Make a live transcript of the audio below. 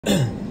All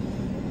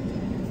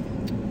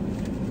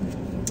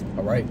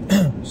right,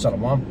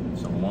 Shalom.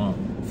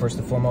 Shalom. First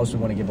and foremost, we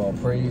want to give all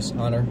praise,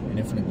 honor, and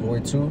infinite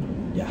glory to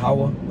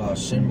Yahweh,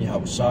 Ba'ashem,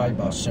 Yahweh Shai,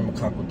 Ba'ashem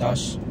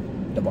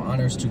Akakwadash. Double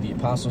honors to the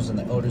apostles and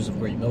the elders of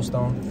Great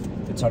Millstone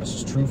that taught us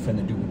His truth and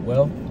to do it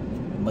well.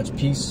 Much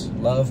peace,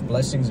 love,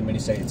 blessings, and many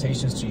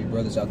salutations to your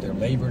brothers out there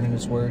laboring in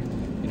His word,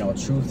 in all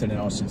truth and in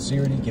all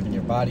sincerity, giving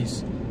your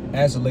bodies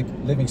as a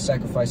living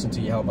sacrifice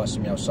unto Yahweh,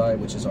 Ba'ashem, Yahweh Shai,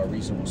 which is our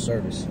reasonable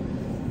service.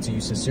 To you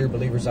sincere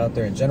believers out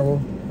there in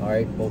general, all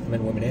right, both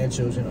men, women, and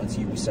children, unto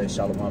you we say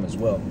Shalom as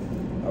well.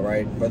 All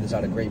right, brothers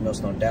out of Great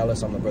Millstone,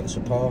 Dallas, I'm the brother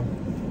Shapal.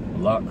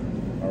 Malak.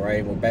 All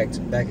right, we're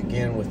back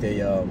again with a,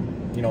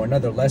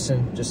 another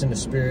lesson just in the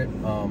spirit.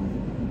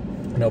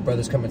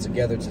 Brothers coming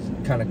together to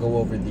kind of go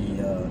over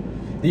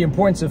the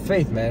importance of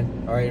faith,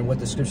 man. All right, and what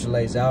the scripture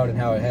lays out and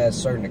how it has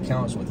certain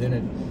accounts within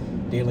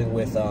it, dealing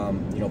with,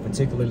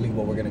 particularly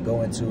what we're going to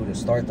go into to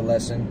start the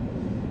lesson.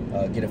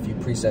 Get a few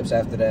precepts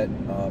after that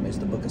is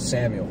the book of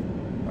Samuel.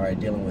 All right,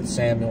 dealing with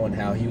Samuel and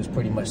how he was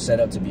pretty much set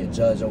up to be a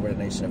judge over the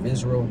nation of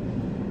Israel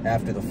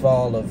after the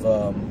fall of,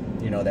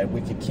 that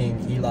wicked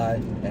king Eli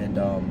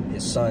and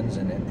his sons.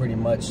 And pretty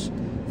much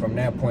from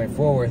that point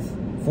forward,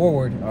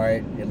 all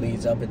right, it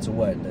leads up into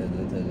what?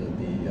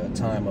 The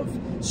time of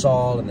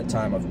Saul and the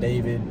time of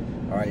David,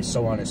 all right,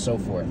 so on and so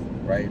forth,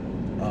 right?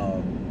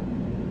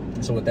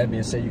 So with that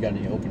being said, you got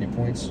any opening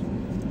points?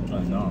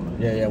 No.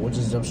 Yeah, we'll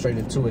just jump straight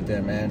into it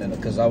then, man. And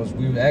because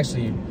we were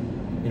actually,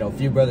 a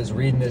few brothers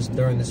reading this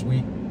during this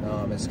week.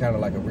 It's kind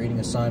of like a reading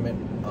assignment.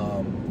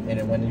 And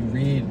then when you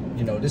read,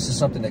 this is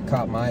something that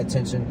caught my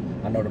attention.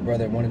 I know the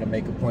brother wanted to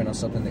make a point on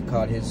something that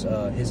caught his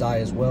eye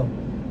as well.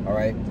 All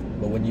right.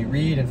 But when you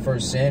read in 1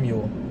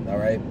 Samuel, all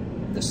right,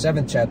 the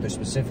 7th chapter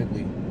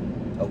specifically,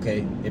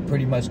 okay, it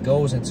pretty much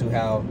goes into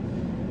how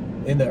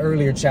in the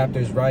earlier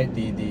chapters, right,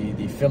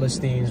 the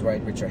Philistines,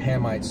 right, which are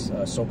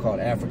Hamites, so-called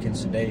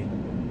Africans today,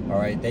 all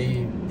right,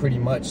 they pretty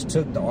much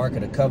took the Ark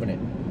of the Covenant,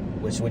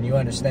 which when you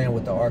understand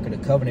what the Ark of the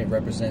Covenant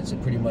represents,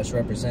 it pretty much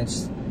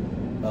represents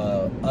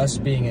us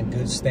being in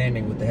good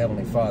standing with the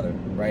Heavenly Father,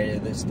 right?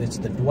 It's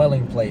the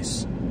dwelling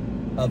place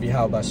of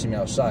Yahweh Ba'ashem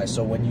Yahweh Shai.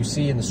 So when you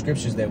see in the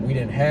scriptures that we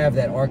didn't have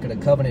that Ark of the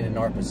Covenant in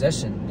our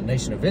possession, the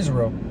nation of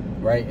Israel,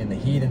 right, and the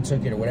heathen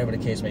took it or whatever the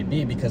case may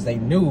be, because they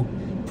knew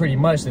pretty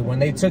much that when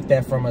they took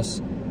that from us,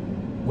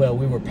 well,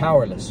 we were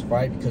powerless,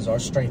 right? Because our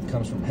strength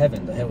comes from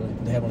heaven. The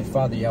Heavenly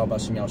Father, Yahweh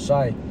Ba'ashem Yahweh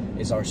Shai,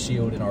 is our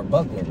shield and our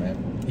buckler,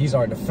 man. He's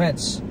our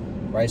defense,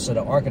 right? So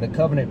the Ark of the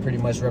Covenant pretty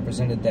much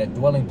represented that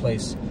dwelling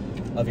place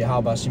of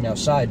Yahweh Ba'ashem Yahweh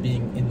Shai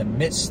being in the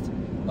midst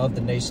of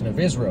the nation of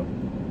Israel,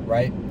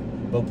 right?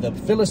 But the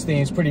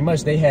Philistines, pretty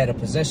much, they had a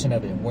possession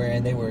of it,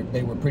 wherein they were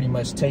pretty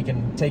much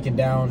taken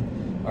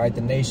down, all right,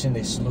 the nation.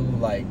 They slew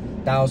like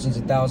thousands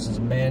and thousands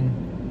of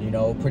men.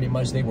 Pretty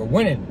much they were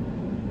winning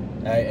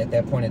at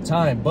that point in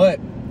time. But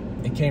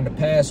it came to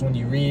pass when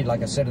you read,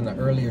 like I said, in the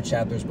earlier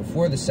chapters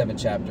before the 7th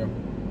chapter,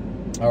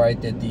 all right,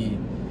 that the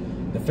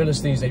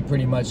Philistines, they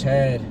pretty much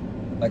had,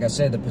 like I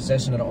said, the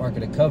possession of the Ark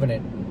of the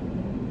Covenant.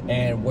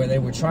 And where they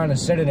were trying to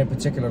set it in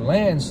particular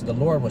lands, the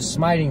Lord was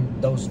smiting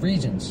those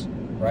regions,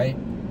 right?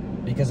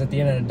 Because at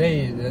the end of the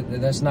day,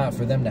 that's not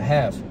for them to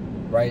have,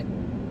 right?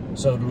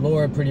 So the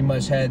Lord pretty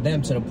much had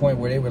them to the point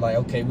where they were like,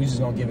 okay, we just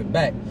going to give it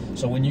back.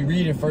 So when you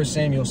read in 1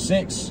 Samuel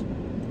 6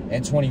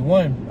 and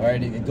 21, all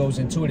right, it goes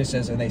into it. It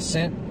says, and they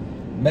sent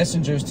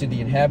messengers to the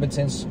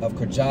inhabitants of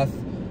Kirjath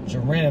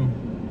Jearim,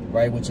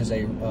 right, which is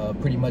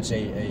pretty much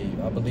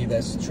I believe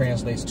that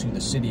translates to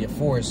the city of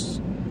forests,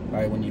 all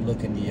right, when you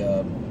look in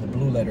the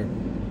blue letter.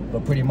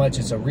 But pretty much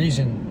it's a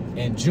region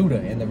in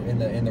Judah, in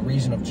the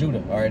region of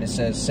Judah, all right. It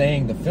says,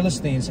 saying, the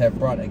Philistines have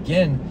brought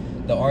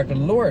again the Ark of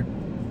the Lord.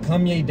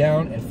 Come ye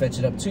down and fetch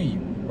it up to you,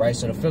 right?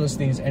 So the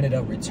Philistines ended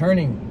up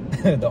returning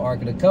the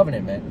Ark of the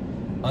Covenant,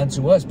 man,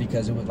 unto us,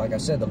 because it was, like I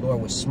said, the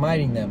Lord was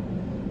smiting them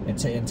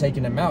and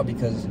taking them out,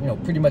 because,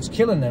 pretty much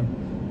killing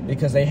them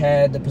because they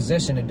had the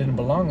possession that didn't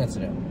belong unto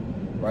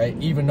them, right?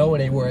 Even though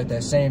they were at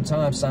that same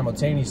time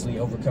simultaneously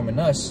overcoming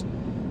us,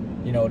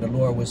 the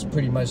Lord was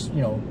pretty much,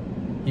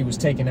 he was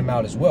taking them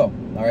out as well,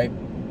 all right?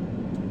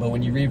 But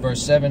when you read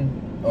verse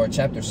 7, or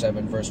chapter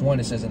 7, verse 1,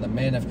 it says, and the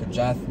men of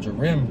Kirjath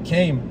Jearim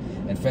came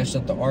and fetched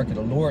up the Ark of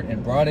the Lord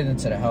and brought it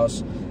into the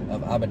house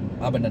of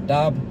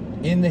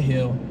Abinadab in the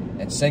hill,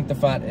 and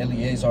sanctified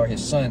Eleazar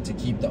his son to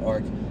keep the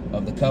Ark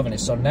of the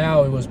Covenant. So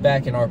now it was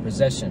back in our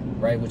possession,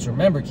 right? Which,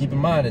 remember, keep in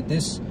mind that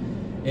this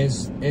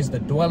is the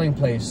dwelling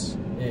place.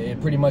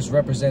 It pretty much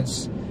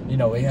represents, it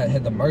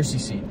had the mercy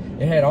seat.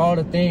 It had all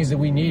the things that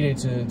we needed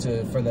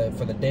for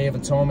the Day of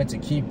Atonement, to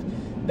keep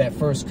that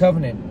first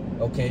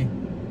covenant, okay?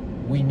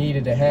 We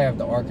needed to have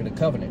the Ark of the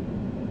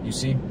Covenant, you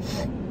see?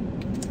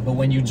 But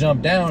when you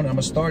jump down, I'm going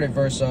to start at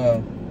verse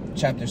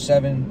chapter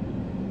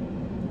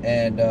 7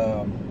 and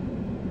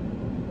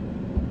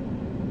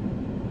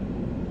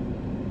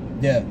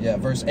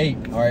verse 8.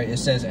 All right, it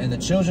says, and the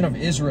children of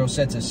Israel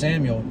said to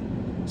Samuel,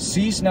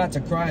 cease not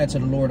to cry unto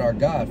the Lord our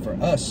God for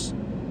us,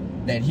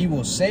 that he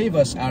will save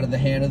us out of the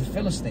hand of the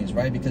Philistines,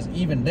 right? Because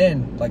even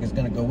then, like it's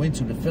going to go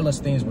into, the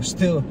Philistines were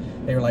still,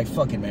 they were like,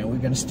 fuck it, man, we're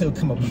going to still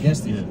come up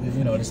against these,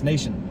 you know, this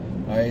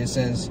nation. All right, it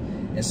says,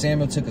 and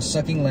Samuel took a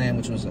sucking lamb,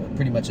 which was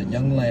pretty much a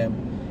young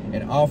lamb,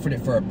 and offered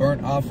it for a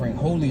burnt offering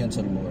holy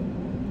unto the Lord.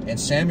 And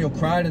Samuel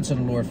cried unto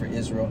the Lord for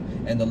Israel,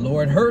 and the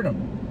Lord heard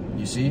him,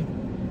 you see.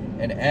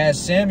 And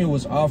as Samuel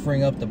was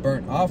offering up the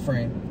burnt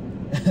offering,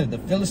 the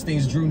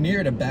Philistines drew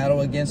near to battle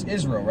against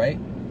Israel, right?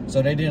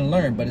 So they didn't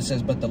learn, but it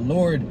says, but the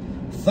Lord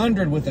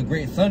thundered with a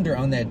great thunder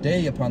on that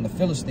day upon the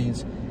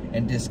Philistines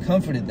and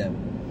discomfited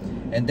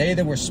them. And they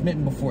that were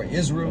smitten before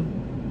Israel,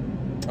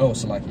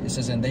 it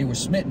says, and they were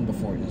smitten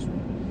before Israel.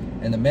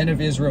 And the men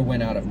of Israel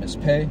went out of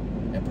Mizpeh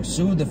and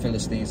pursued the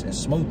Philistines and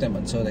smote them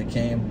until they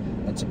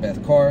came unto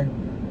Beth-kar.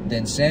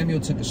 Then Samuel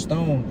took a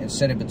stone and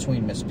set it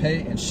between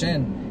Mizpeh and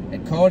Shen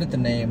and called it the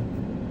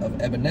name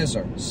of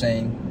Ebenezer,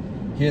 saying,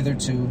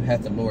 hitherto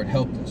hath the Lord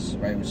helped us,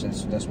 right? Which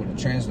is, that's what it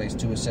translates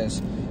to. It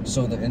says,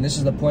 so the, and this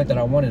is the point that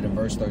I wanted in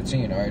verse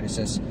 13, all right? It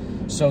says,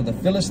 so the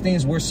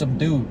Philistines were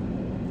subdued,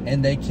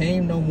 and they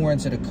came no more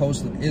into the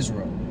coast of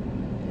Israel.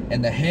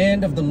 And the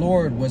hand of the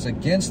Lord was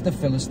against the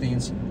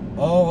Philistines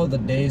all the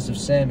days of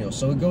Samuel.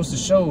 So it goes to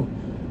show,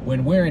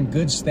 when we're in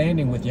good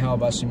standing with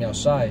Yahweh Bashim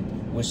Yahushai,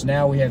 which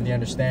now we have the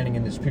understanding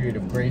in this period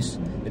of grace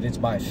that it's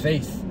by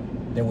faith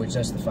that we're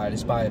justified.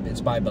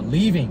 It's by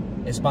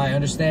believing. It's by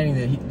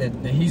understanding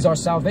that He's our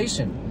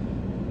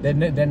salvation. That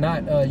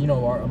not, you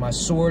know, my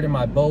sword and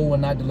my bow will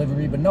not deliver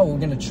me. But no, we're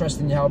going to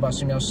trust in Yahweh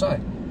Bashim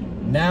Yahushai.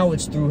 Now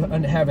it's through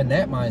having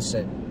that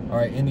mindset, all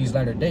right, in these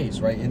latter days,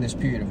 right, in this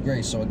period of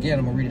grace. So again,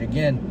 I'm going to read it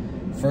again.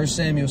 1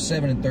 Samuel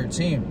 7 and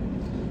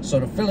 13.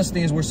 So the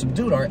Philistines were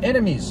subdued. Our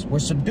enemies were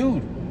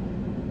subdued.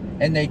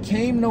 And they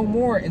came no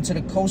more into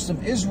the coast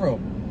of Israel.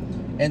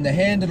 And the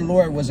hand of the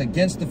Lord was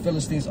against the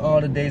Philistines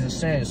all the days of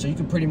Samuel. So you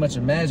can pretty much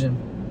imagine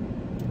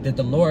that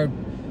the Lord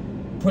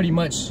pretty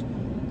much,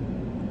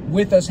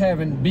 with us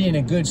being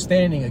in good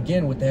standing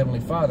again with the Heavenly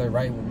Father,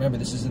 right? Remember,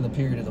 this is in the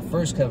period of the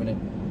first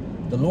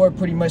covenant. The Lord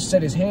pretty much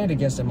set His hand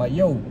against them, like,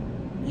 yo,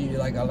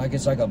 like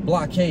it's like a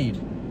blockade.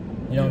 You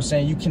know what I'm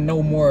saying? You can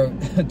no more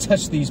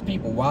touch these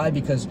people. Why?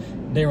 Because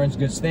they're in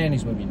good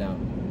standings with me now.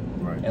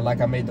 Right. And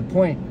like I made the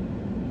point,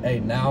 hey,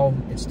 now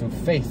it's through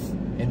faith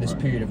in this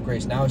period of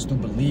grace. Now it's through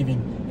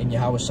believing in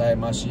Yahweh Shai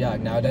Mashiach.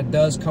 Now that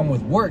does come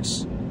with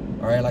works.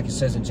 All right, like it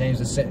says in James,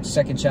 the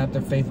 2nd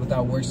chapter, faith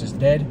without works is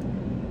dead.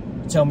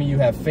 Tell me you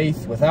have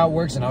faith without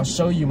works, and I'll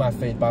show you my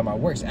faith by my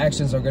works.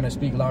 Actions are going to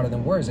speak louder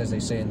than words, as they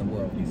say in the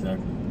world.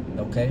 Exactly.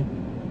 Okay?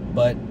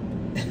 But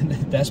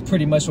that's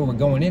pretty much what we're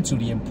going into,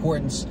 the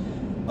importance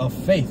of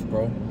faith,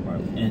 bro. Right.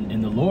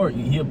 And the Lord,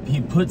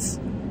 he puts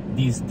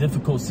these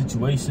difficult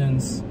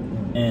situations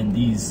and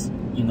these,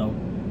 you know,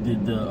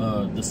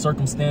 the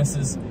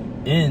circumstances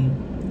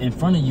in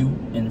front of you,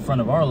 in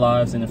front of our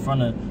lives, and in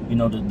front of, you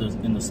know,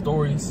 in the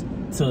stories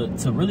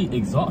to really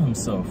exalt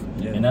Himself.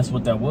 Yeah. And that's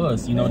what that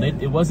was. You know,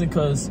 it wasn't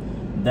because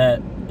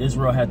that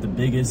Israel had the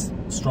biggest,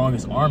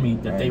 strongest army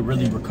that they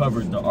really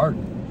recovered the ark.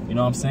 You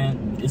know what I'm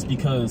saying? It's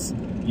because,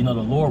 you know,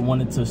 the Lord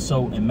wanted to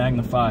show and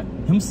magnify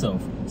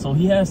Himself. So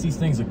He has these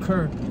things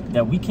occur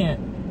that we can't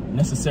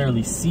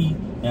necessarily see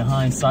in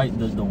hindsight,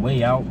 the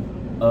way out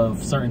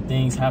of certain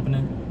things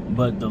happening.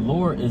 But the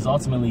Lord is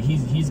ultimately,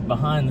 he's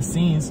behind the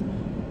scenes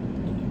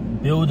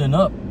building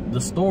up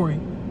the story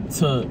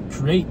to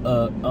create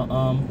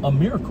a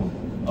miracle.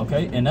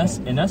 Okay, and that's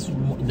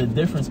the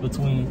difference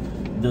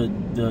between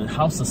the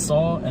house of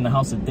Saul and the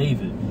house of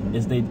David.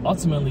 Is they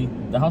ultimately,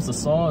 the house of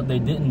Saul, they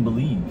didn't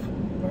believe.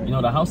 Right. You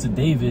know, the house of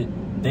David,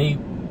 they,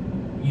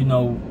 you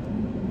know,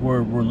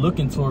 were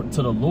looking to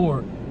the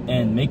Lord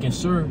and making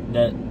sure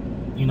that,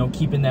 you know,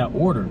 keeping that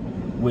order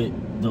with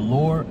the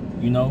Lord,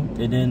 you know,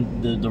 and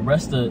then the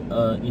rest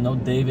of you know,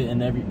 David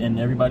and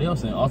everybody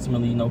else, and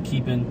ultimately, you know,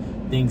 keeping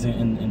things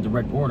in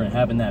direct order and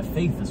having that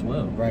faith as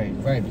well. Right,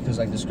 because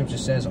like the scripture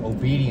says,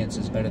 obedience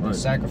is better than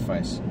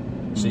sacrifice.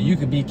 So you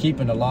could be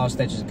keeping the law,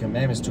 statutes, and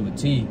commandments to a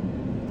T,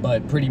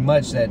 but pretty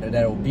much that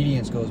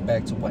obedience goes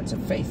back to what? To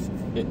faith.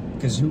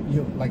 Because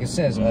like it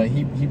says,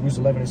 Hebrews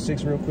 11 and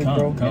 6 real quick,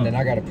 bro, and then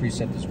I got a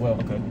precept as well.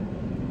 Okay.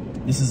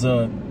 This is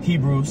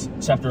Hebrews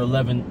chapter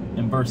 11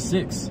 and verse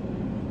 6.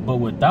 But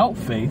without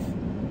faith,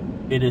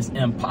 it is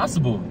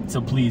impossible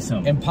to please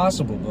Him.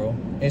 Impossible, bro.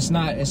 It's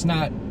not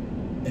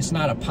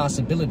a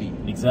possibility.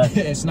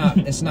 Exactly. it's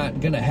not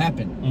gonna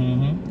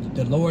happen.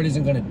 The Lord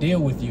isn't gonna deal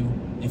with you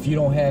if you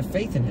don't have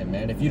faith in Him,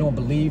 man. If you don't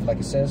believe, like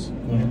it says.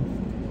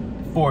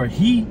 For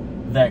he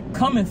that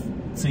cometh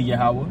to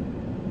Yahweh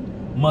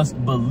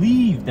must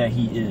believe that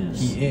He is.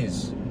 He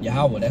is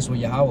Yahweh. That's what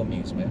Yahweh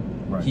means, man.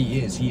 Right. He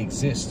is. He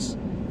exists.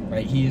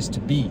 Right. He is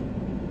to be.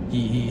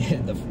 He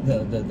the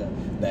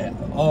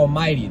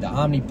Almighty, the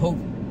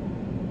omnipotent.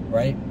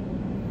 Right.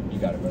 You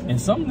got it, brother. And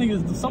some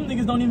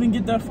niggas don't even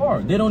get that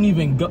far. They don't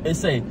even go. It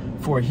say,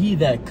 for he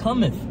that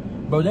cometh,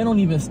 bro. They don't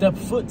even step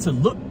foot to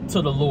look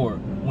to the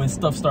Lord when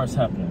stuff starts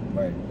happening.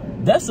 Right.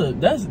 That's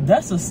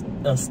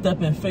a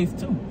step in faith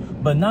too.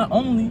 But not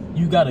only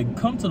you gotta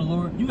come to the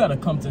Lord, you gotta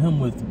come to Him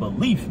with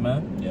belief,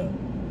 man. Yeah.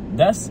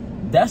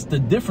 that's the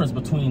difference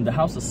between the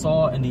house of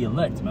Saul and the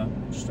elect,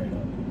 man. Straight up.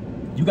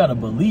 You gotta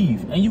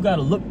believe, and you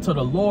gotta look to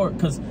the Lord,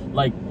 because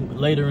like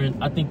later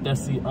in, I think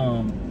that's the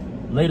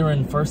later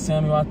in 1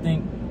 Samuel, I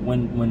think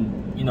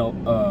when you know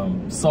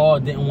Saul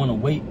didn't want to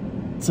wait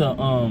to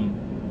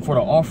for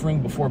the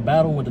offering before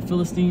battle with the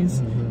Philistines,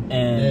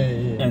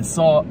 and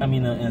Saul,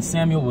 and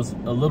Samuel was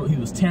he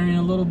was tarrying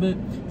a little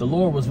bit. The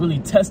Lord was really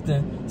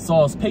testing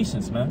Saul's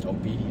patience, man.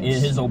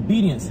 Obedience. His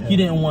obedience. Yeah. He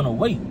didn't want to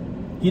wait.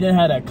 He didn't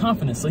have that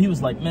confidence, so he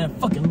was like, man,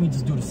 fuck it, let me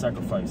just do the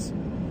sacrifice.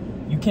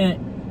 You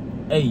can't,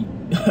 hey,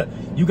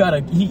 you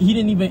gotta, he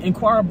didn't even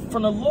inquire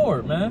from the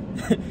Lord, man.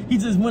 He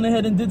just went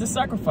ahead and did the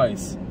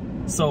sacrifice.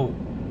 So,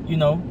 you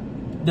know,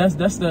 that's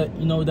the,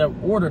 you know, that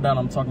order that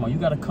I'm talking about. You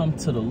gotta come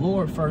to the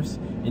Lord first,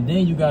 and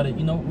then you gotta,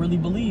 you know, really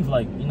believe.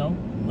 Like, you know,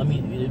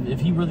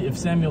 if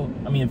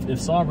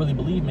Saul really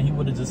believed, man, he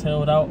would have just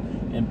held out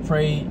and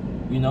prayed,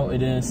 you know,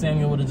 and then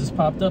Samuel would have just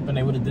popped up and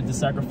they would have did the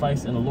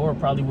sacrifice, and the Lord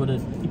probably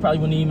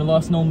wouldn't even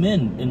lost no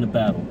men in the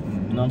battle.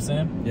 You know what I'm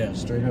saying? Yeah,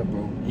 straight up,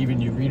 bro.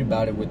 Even you read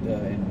about it with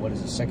in what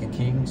is it, 2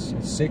 Kings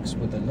 6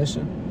 with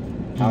Elisha,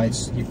 how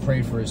he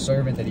prayed for his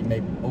servant that he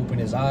may open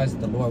his eyes, that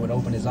the Lord would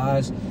open his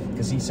eyes,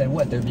 because he said,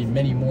 what, there'd be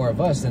many more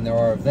of us than there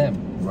are of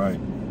them. Right.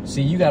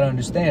 See, you got to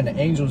understand, the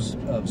angels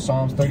of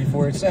Psalms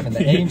 34:7,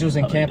 the angels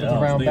encampeth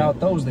around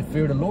about those that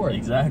fear the Lord.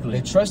 Exactly.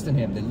 They trust in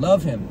him. They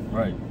love him.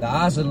 Right. The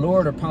eyes of the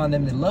Lord are upon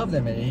them that love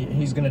them, and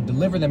he's going to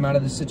deliver them out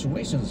of the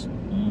situations.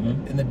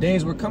 In the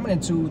days we're coming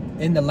into,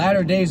 in the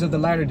latter days of the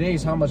latter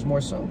days, how much more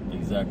so?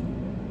 Exactly.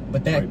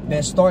 But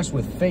that starts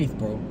with faith,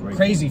 bro.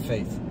 Crazy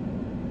faith.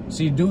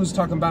 See, dudes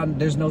talking about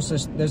there's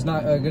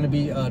not going to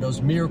be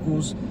those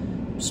miracles,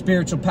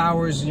 spiritual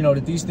powers, you know,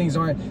 that these things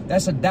aren't.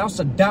 That's a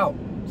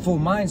doubtful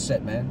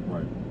mindset, man.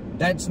 Right.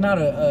 That's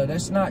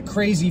not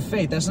crazy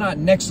faith. That's not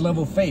next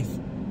level faith.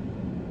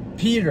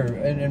 Peter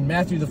in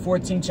Matthew the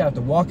 14th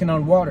chapter, walking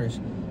on waters.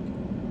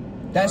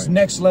 That's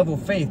next level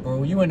faith,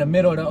 bro. You in the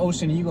middle of the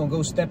ocean and you gonna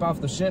go step off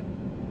the ship?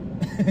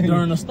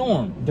 During the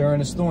storm. During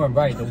the storm,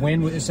 right. The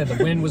wind, it said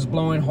the wind was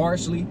blowing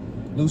harshly,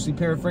 loosely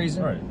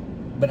paraphrasing.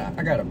 Right. But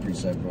I got a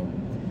precept, bro.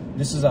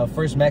 This is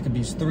 1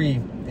 Maccabees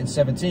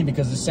 3:17,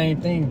 because the same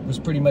thing was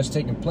pretty much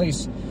taking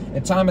place.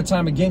 And time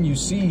again, you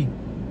see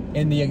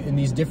in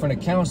these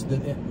different accounts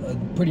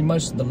that pretty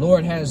much the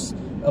Lord has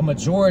a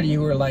majority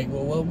who are like,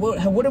 well,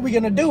 what are we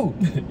gonna do?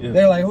 Yeah.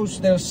 They're like,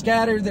 they're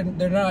scattered.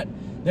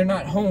 They're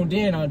not honed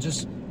in on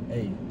just,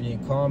 hey,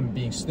 being calm and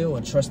being still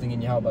and trusting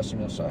in Yahweh Shem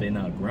Yahshua. They're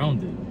not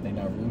grounded. They're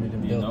not rooted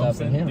and built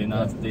up in Him.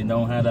 They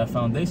don't have that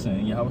foundation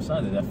in Yahweh Shai,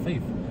 that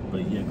faith.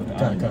 But yeah, go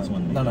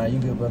ahead. No, you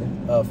good,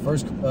 brother.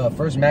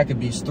 First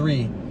Maccabees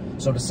 3.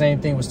 So the same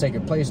thing was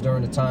taking place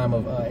during the time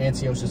of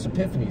Antiochus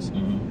Epiphanes,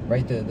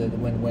 right?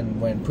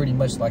 When pretty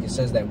much, like it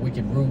says, that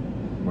wicked root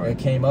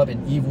came up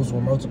and evils were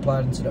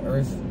multiplied into the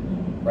earth.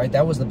 Right,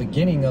 that was the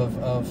beginning of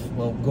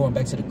well, going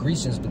back to the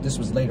Grecians, but this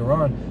was later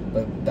on.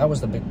 But that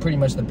was pretty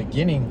much the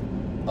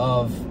beginning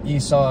of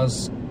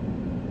Esau's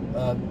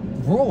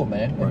rule,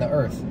 man, in the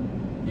earth.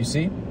 You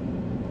see,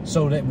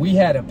 so that we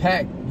had a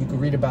pact. You could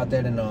read about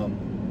that in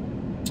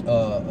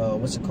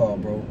what's it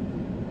called, bro?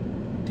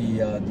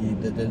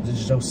 The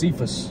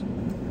Josephus.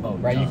 Oh,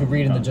 right. You could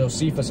read in the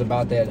Josephus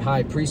about that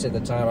high priest at the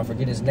time. I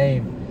forget his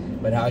name,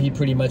 but how he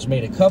pretty much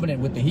made a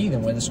covenant with the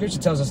heathen. When the scripture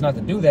tells us not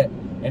to do that.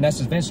 And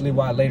that's eventually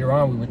why later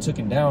on we were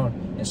taken down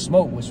and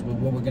smoked, which is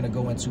what we're going to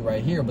go into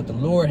right here. But the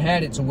Lord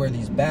had it to where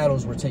these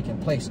battles were taking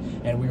place.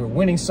 And we were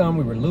winning some,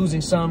 we were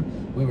losing some.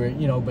 We were,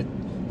 you know, but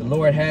the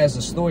Lord has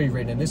a story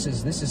written. And this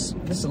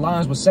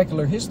aligns with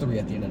secular history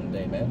at the end of the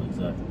day, man.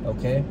 Exactly.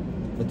 Okay?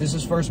 But this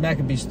is 1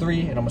 Maccabees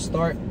 3, and I'm going to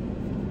start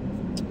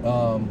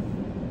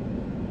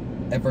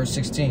at verse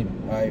 16.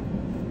 All right?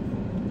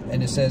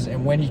 And it says,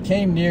 and when he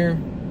came near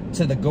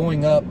to the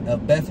going up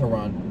of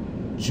Beth-horon,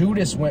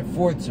 Judas went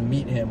forth to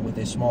meet him with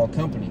a small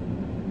company,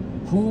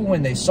 who,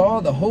 when they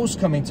saw the host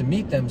coming to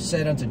meet them,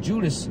 said unto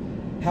Judas,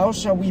 how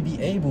shall we be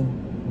able,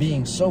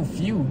 being so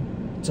few,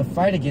 to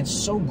fight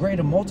against so great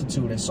a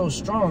multitude and so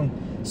strong,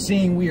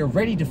 seeing we are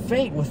ready to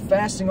faint with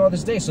fasting all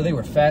this day? So they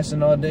were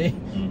fasting all day.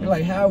 They're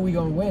like, how are we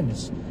going to win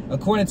this?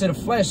 According to the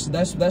flesh,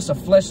 that's a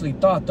fleshly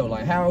thought, though.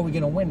 Like, how are we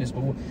going to win this?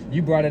 But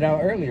you brought it out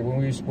earlier when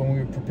we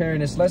were preparing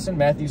this lesson,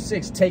 Matthew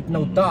 6, take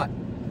no thought.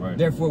 Right.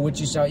 Therefore, what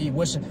you shall eat,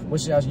 what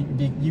shall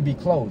you be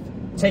clothed?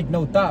 Right. Take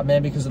no thought,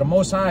 man, because the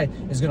Most High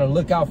is going to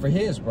look out for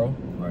His, bro.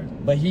 Right.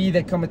 But he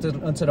that cometh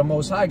unto the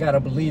Most High got to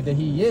believe that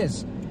He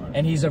is. Right.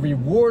 And He's a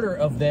rewarder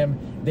of them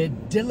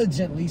that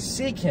diligently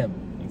seek Him.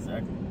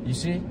 Exactly. You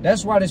see?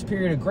 That's why this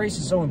period of grace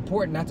is so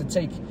important not to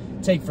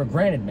take for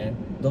granted,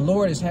 man. The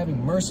Lord is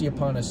having mercy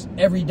upon us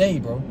every day,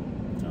 bro.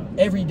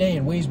 Every day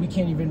in ways we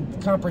can't even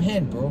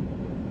comprehend, bro.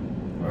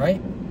 Right?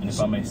 And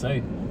if I may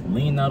say,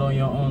 lean not on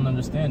your own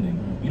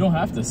understanding. You don't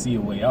have to see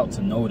a way out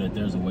to know that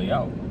there's a way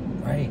out.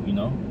 Right. You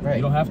know? Right.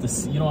 You don't have to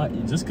see,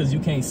 just because you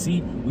can't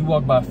see, we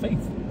walk by faith.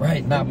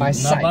 Right. Not by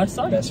sight. Not by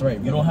sight. That's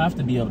right. You don't have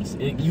to be able to see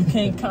it. You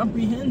can't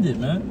comprehend it,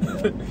 man.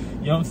 You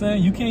know what I'm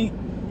saying? You can't,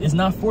 it's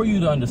not for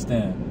you to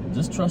understand.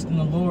 Just trust in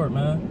the Lord,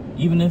 man.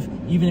 Even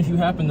if you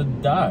happen to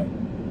die,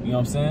 You know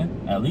what I'm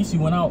saying? At least you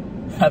went out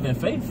having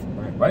faith,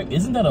 right?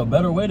 Isn't that a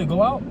better way to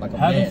go out? Like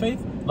having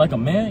faith, like a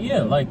man.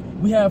 Yeah, like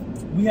we have.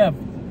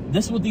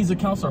 This is what these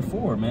accounts are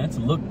for, man. To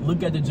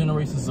look at the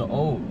generations of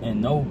old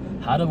and know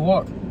how to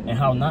walk and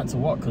how not to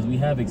walk, because we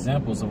have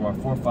examples of our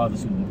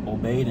forefathers who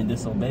obeyed and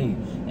disobeyed,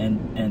 and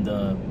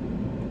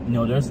you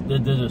know, there's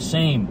a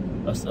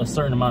shame, a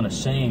certain amount of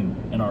shame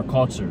in our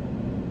culture,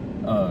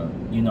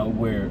 you know,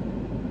 where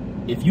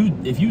if you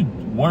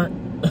weren't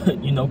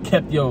you know,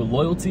 kept your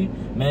loyalty,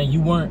 man,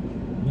 you weren't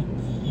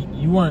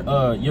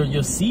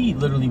your seed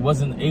literally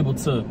wasn't able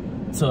to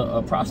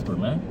prosper,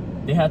 man.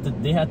 They had to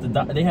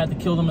die, they had to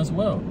kill them as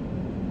well.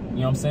 You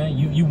know what I'm saying?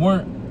 You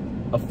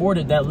weren't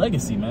afforded that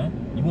legacy,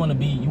 man. You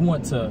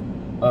want to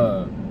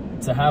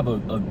have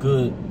a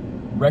good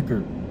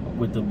record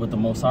with the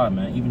Most High,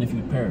 man, even if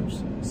you perish.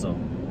 So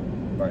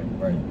right.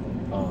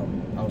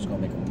 I was gonna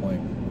make a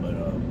point, but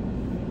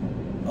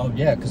oh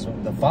yeah, because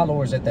the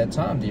followers at that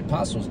time, the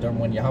apostles, during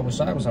when Yahweh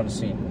Shai was on the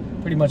scene,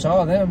 pretty much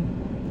all of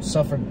them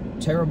suffered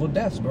terrible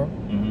deaths, bro.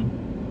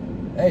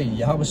 Hey,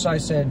 Yahweh Shai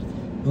said,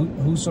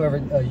 whosoever,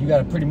 you got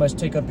to pretty much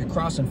take up your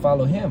cross and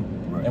follow him.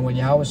 Right. And when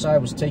Yahweh Shai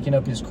was taking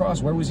up his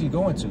cross, where was he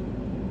going to?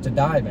 To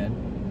die,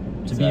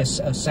 man. To be a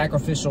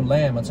sacrificial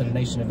lamb unto the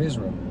nation of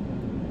Israel.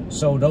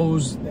 So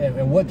those,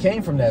 and what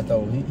came from that,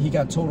 though? He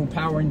got total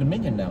power and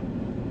dominion now.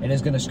 And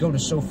it's going to go to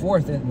show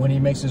forth when he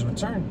makes his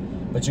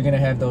return. But you're going to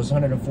have those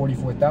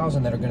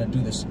 144,000 that are going to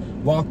do this,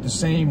 walk the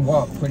same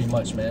walk pretty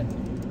much, man.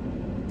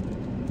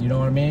 You know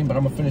what I mean? But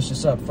I'm going to finish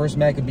this up. 1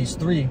 Maccabees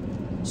 3.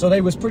 So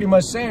they was pretty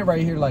much saying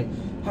right here, like,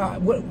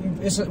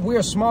 we're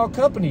a small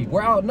company.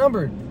 We're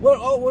outnumbered. What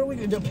are we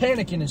doing?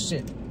 Panicking and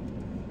shit.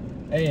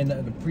 Hey, and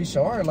the priest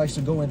Sha'ar likes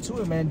to go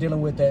into it, man,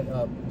 dealing with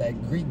that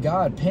Greek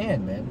god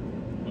Pan, man.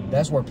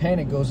 That's where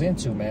panic goes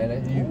into,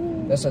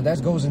 man.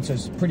 That goes into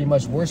pretty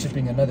much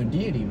worshiping another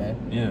deity, man.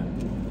 Yeah.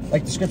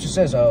 Like the scripture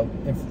says,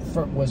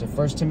 was it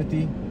 1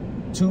 Timothy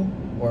 2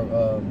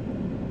 or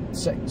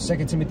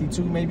 2 Timothy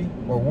 2 maybe,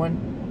 or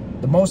 1?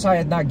 The Most High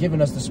had not given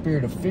us the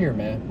spirit of fear,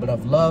 man, but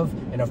of love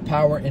and of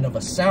power and of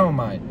a sound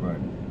mind. Right.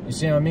 You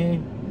see what I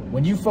mean?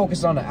 When you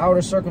focus on the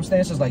outer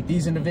circumstances like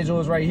these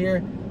individuals right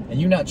here,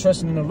 and you're not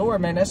trusting in the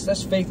Lord, man,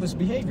 that's faithless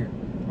behavior.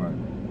 Right.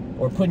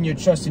 Or putting your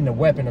trust in the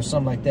weapon or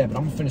something like that. But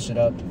I'm going to finish it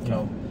up. You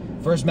know,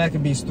 1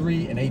 Maccabees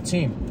 3 and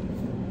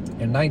 18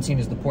 and 19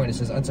 is the point. It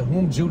says, unto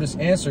whom Judas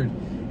answered,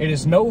 it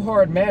is no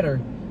hard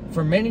matter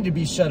for many to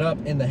be shut up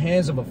in the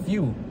hands of a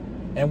few,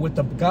 and with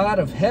the God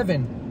of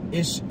heaven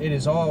it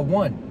is all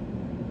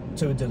one,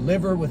 to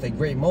deliver with a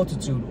great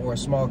multitude or a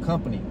small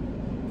company.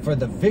 For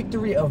the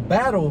victory of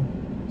battle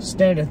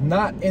standeth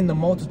not in the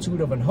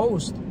multitude of an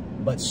host,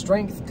 but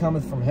strength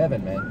cometh from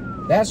heaven,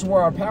 man. That's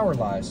where our power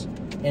lies,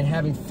 in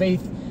having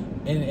faith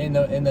in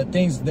the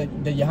things that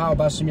Yahweh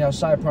B'Shem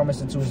Yahushai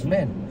promised unto his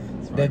men.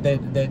 Right.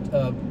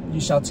 That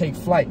you shall take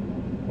flight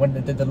when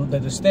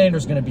the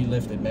standard's going to be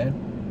lifted,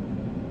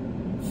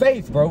 man.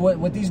 Faith, bro.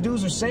 What these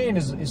dudes are saying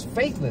is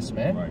faithless,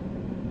 man. Right.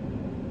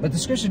 But the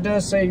scripture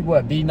does say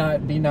what?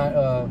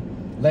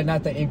 Let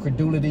not the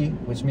incredulity,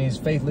 which means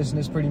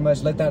faithlessness pretty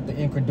much, let not the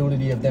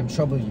incredulity of them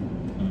trouble you.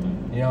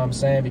 You know what I'm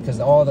saying? Because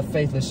all the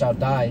faithless shall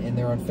die in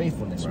their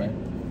unfaithfulness, right?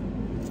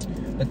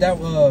 But that,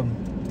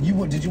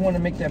 did you want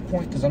to make that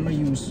point? Because I know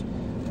you was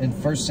in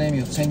 1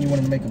 Samuel 10, you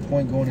wanted to make a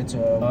point going into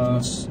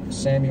what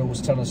Samuel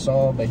was telling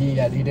Saul, but he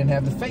didn't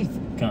have the faith.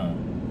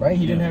 Right?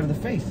 He didn't have the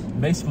faith.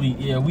 Basically,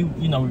 yeah,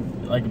 you know,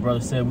 like the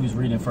brother said, we was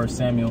reading 1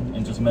 Samuel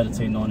and just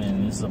meditating on it,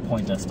 and this is a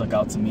point that stuck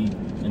out to me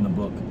in the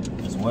book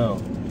as well.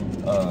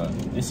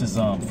 This is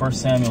 1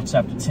 Samuel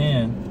chapter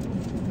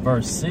 10,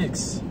 verse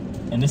 6.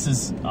 And this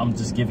is, I'm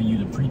just giving you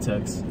the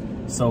pretext.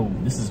 So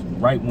this is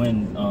right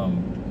when,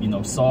 you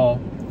know, Saul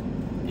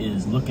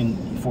is looking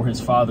for his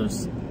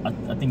father's, I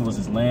think it was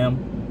his lamb,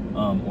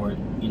 or,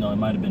 you know, it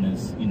might have been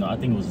his, you know, I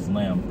think it was his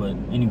lamb. But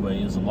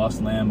anyway, it was a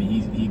lost lamb,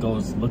 and he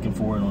goes looking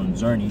for it on a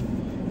journey.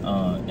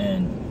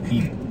 And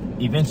he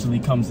eventually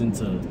comes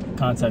into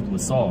contact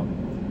with Saul.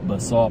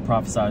 But Saul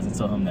prophesies and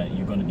tells him that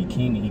you're going to be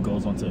king, and he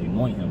goes on to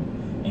anoint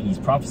him. And he's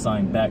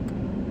prophesying back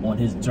on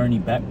his journey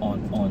back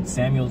on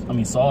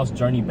Saul's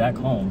journey back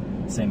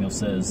home. Samuel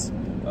says,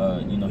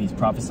 you know, he's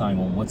prophesying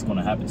on what's going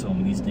to happen to him,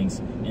 and these things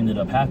ended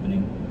up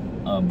happening.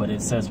 But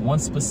it says one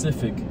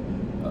specific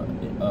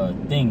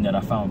thing that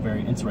I found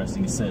very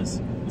interesting. It says,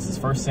 this is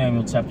 1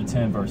 Samuel chapter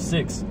 10, verse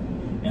 6,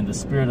 and the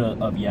spirit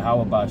of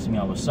Yahweh B'Shem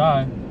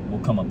Yahushai will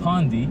come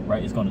upon thee,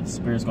 right? The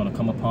spirit's going to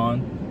come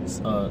upon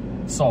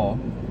Saul,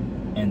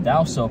 and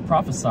thou shalt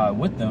prophesy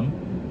with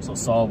them. So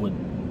Saul would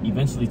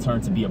eventually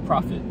turn to be a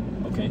prophet.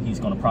 Okay, he's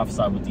going to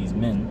prophesy with these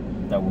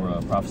men that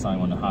were prophesying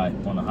on the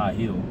high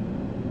hill.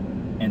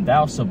 And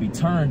thou shalt be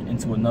turned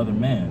into another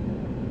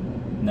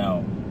man.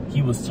 Now,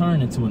 he was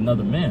turned into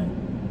another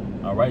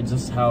man. All right,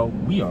 just how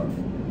we are.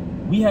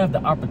 We have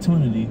the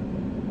opportunity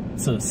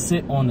to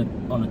sit on the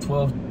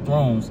 12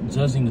 thrones,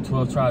 judging the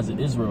 12 tribes of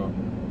Israel,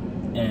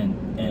 and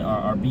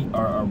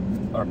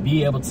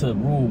be able to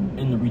rule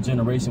in the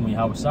regeneration with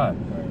Yahweh Shai.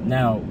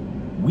 Now,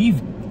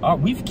 we've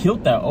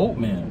killed that old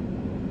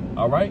man.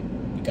 All right.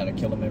 We gotta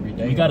kill him every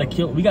day.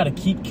 We gotta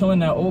keep killing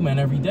that old man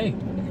every day.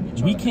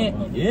 We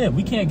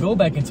can't go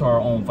back into our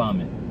own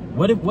vomit.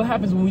 What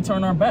happens when we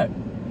turn our back?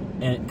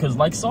 And because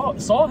like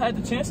Saul had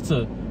the chance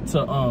to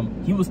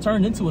he was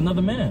turned into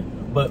another man.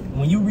 But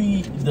when you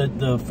read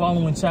the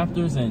following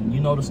chapters and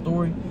you know the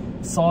story,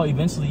 Saul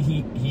eventually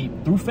he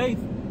through faith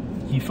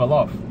he fell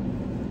off,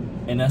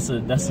 and that's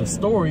a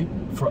story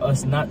for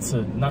us not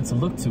to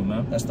look to,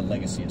 man. That's the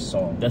legacy of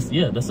Saul. That's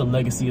a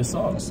legacy of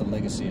Saul. That's the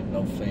legacy of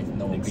no faith,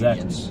 no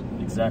obedience.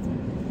 Exactly.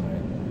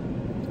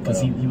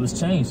 Because he was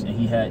changed, and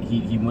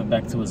he went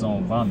back to his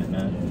own vomit,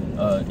 man.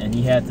 And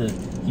he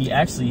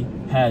actually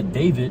had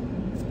David.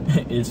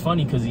 It's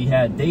funny because he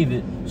had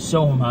David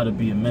show him how to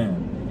be a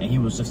man, and he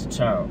was just a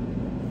child.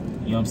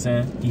 You know what I'm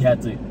saying? He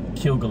had to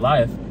kill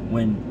Goliath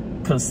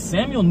because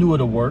Samuel knew of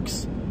the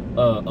works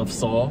of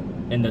Saul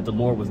and that the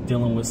Lord was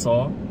dealing with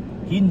Saul.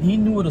 He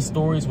knew of the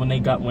stories when they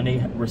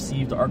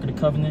received the Ark of the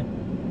Covenant.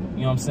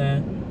 You know what I'm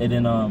saying? And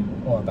then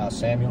or about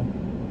Samuel.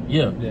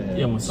 Yeah.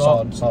 When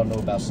Saul knew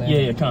about Samuel.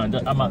 Yeah, kind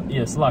of.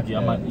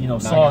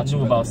 Salaki. Saul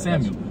knew about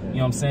Samuel. You know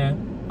what I'm saying?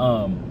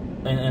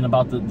 And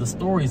about the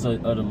stories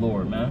of the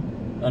Lord,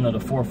 man, and of the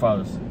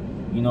forefathers.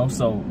 You know,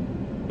 so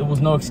it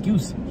was no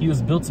excuse. He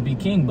was built to be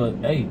king, but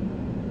hey,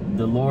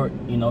 the Lord,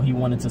 you know, he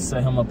wanted to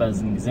set him up as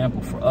an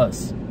example for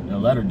us in the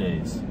latter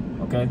days,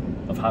 okay,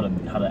 of how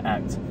to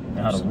act and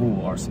how to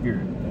rule our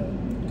spirit.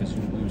 Because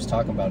we was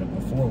talking about it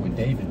before with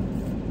David.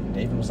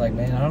 David was like,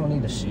 man, I don't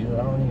need a shield,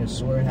 I don't need a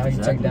sword. How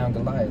you take down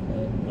Goliath,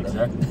 man?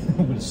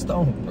 With a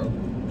stone, bro.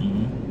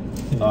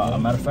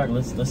 Mm-hmm. Matter of fact,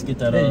 let's get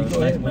that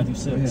Matthew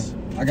 6.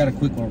 I got a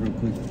quick one real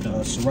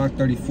quick. Sirach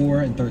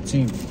 34 and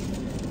 13.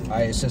 All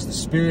right, it says, the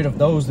spirit of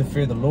those that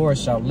fear the Lord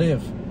shall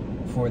live,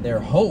 for their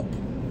hope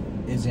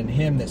is in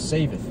him that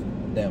saveth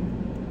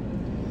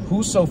them.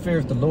 Whoso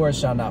feareth the Lord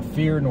shall not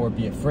fear nor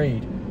be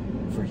afraid,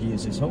 for he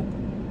is his hope.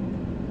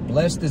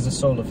 Blessed is the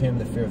soul of him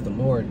that feareth the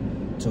Lord.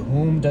 To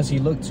whom does he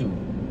look to?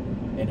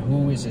 And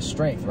who is his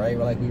strength, right?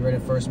 Like we read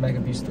in 1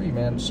 Maccabees 3,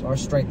 man, our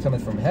strength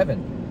cometh from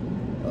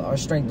heaven. Our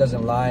strength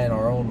doesn't lie in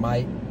our own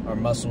might, our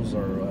muscles,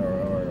 or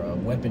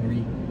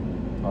weaponry,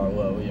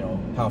 or you know,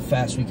 how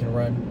fast we can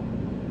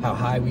run, how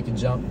high we can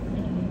jump.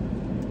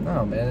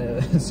 No,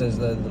 man, it says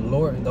the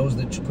Lord, those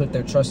that put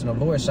their trust in the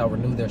Lord shall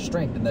renew their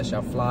strength, and they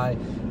shall fly,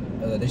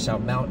 they shall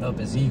mount up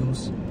as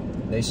eagles.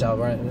 They shall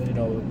run, you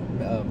know,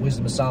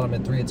 Wisdom of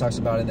Solomon 3, it talks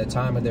about in the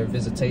time of their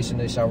visitation,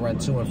 they shall run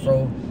to and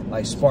fro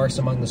like sparks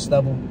among the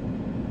stubble.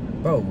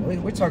 Bro,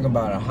 we're talking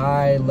about a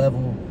high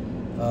level,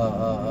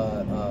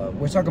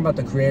 we're talking about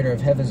the creator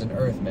of heavens and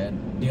earth,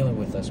 man, dealing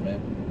with us,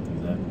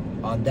 man,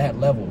 on that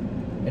level.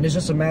 And it's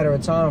just a matter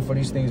of time for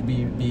these things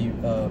be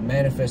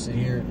manifested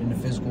here in the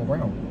physical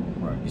realm.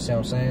 Right. You see what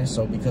I'm saying?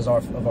 So because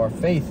of our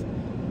faith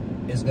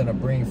is going to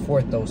bring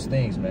forth those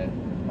things,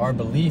 man. Our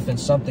belief in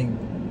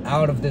something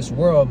out of this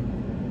world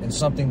and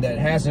something that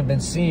hasn't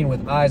been seen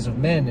with eyes of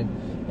men.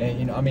 And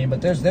you know, I mean,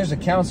 but there's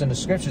accounts in the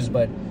scriptures,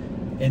 but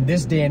in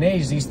this day and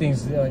age, these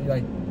things,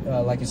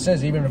 like it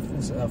says, even in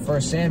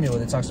 1 Samuel,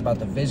 it talks about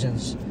the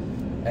visions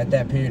at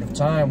that period of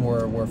time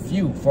were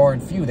few, far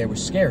and few. They were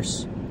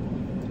scarce.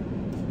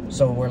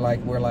 So we're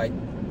like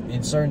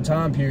in certain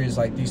time periods,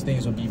 like these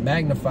things would be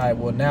magnified.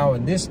 Well, now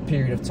in this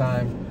period of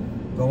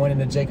time, going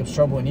into Jacob's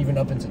trouble, and even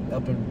up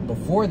and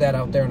before that,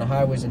 out there in the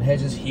highways and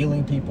hedges,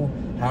 healing people,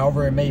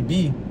 however it may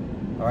be.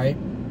 All right,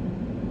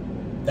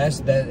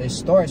 it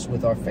starts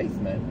with our faith,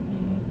 man.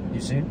 Mm-hmm.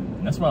 You see,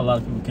 and that's why a lot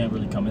of people can't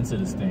really come into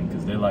this thing,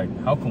 because they're like,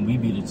 how can we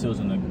be the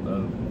children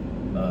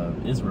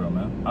of Israel,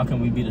 man? How can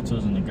we be the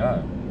children of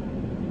God?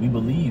 We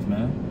believe,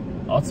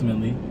 man.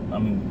 Ultimately, I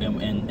mean,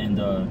 and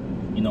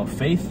you know,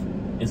 faith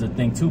is a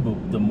thing too.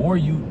 But the more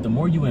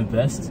you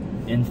invest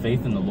in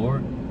faith in the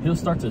Lord, He'll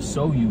start to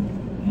show you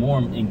more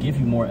and give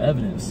you more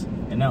evidence.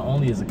 And not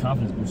only is a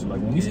confidence booster,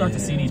 like when we start to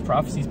see these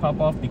prophecies pop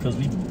off, because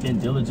we've been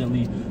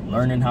diligently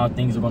learning how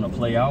things are going to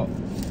play out,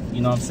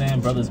 you know what I'm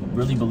saying? Brothers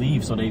really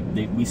believe, so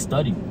we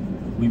study,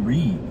 we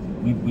read,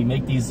 we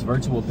make these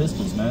virtual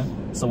epistles,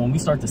 man. So when we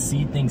start to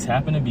see things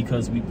happening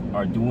because we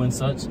are doing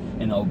such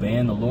and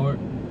obeying the Lord,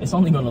 it's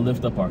only going to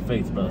lift up our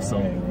faith, brother. So,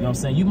 you know what I'm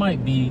saying? You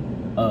might be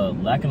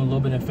lacking a little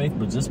bit in faith,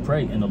 but just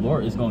pray, and the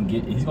Lord is going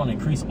to He's going to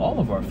increase all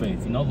of our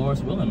faith. You know,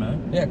 Lord's willing,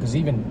 man. Yeah, because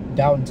even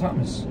Doubting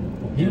Thomas,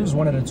 he was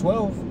one of the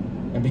 12.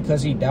 And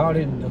because he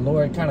doubted, the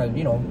Lord kind of,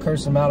 you know,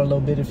 cursed him out a little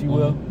bit, if you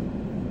will,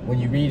 when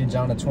you read in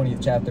John the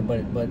 20th chapter.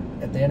 But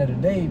at the end of the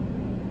day,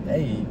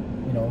 hey,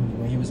 you know,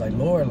 when he was like,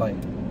 Lord, like,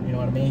 you know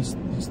what I mean?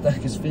 He stuck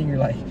his finger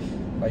like,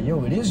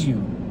 yo, it is you.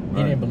 Right.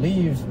 He didn't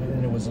believe,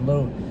 and it was a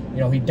little,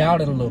 you know, he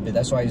doubted a little bit.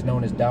 That's why he's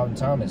known as Doubting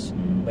Thomas.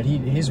 But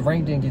his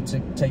rank didn't get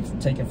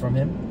taken from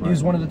him. Right. He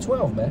was one of the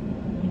 12, man.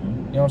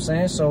 You know what I'm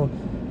saying? So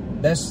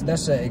that's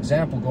an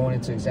example going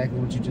into exactly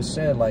what you just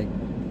said. Like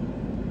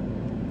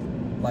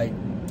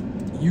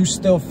you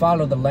still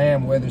follow the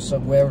Lamb wherever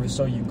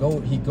you go,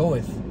 he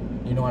goeth.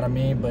 You know what I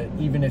mean? But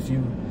even if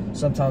you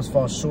sometimes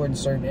fall short in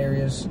certain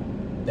areas,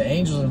 the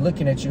angels are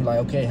looking at you like,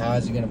 okay, how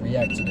is he going to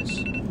react to this?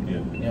 Yeah. You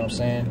know what I'm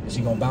saying? Is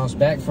he going to bounce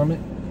back from it?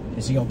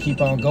 Is he going to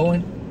keep on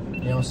going?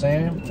 You know what I'm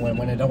saying?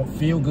 When it don't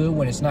feel good,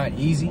 when it's not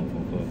easy.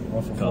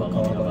 1 for 4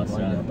 call.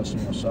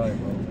 Sorry,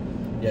 bro.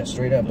 Yeah,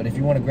 straight up. But if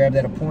you want to grab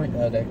that point,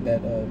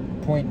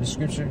 that point in the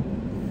scripture,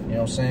 you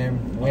know what I'm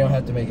saying? We don't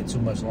have to make it too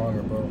much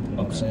longer, bro. You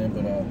know what I'm saying?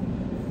 But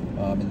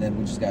and then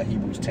we just got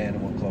Hebrews 10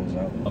 and we'll close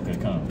out. Okay,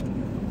 come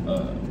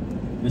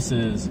on. This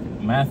is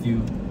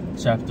Matthew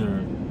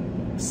chapter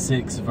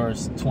 6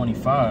 verse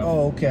 25.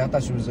 Oh, okay. I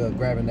thought you was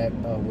grabbing that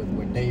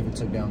where David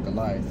took down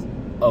Goliath.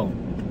 Oh,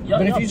 yeah.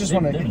 But if you just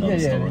want to, you know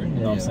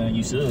what I'm saying?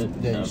 You should.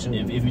 Yeah, you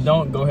should. If you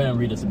don't, go ahead and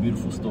read. It's a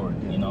beautiful story.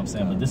 You know what I'm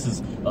saying? But this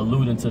is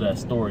alluding to that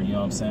story. You know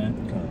what I'm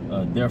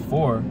saying?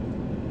 Therefore,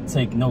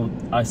 take note.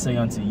 I say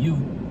unto you,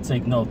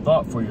 take no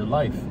thought for your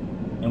life,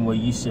 and what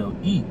ye shall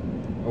eat,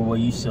 or what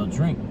ye shall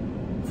drink,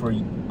 for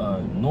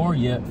nor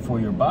yet for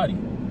your body,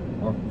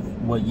 or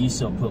what ye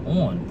shall put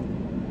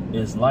on.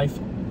 Is life?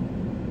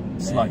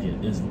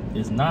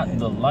 Is not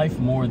the life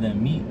more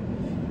than meat,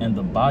 and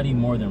the body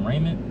more than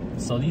raiment?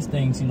 So these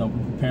things, you know,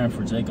 preparing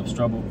for Jacob's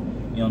trouble,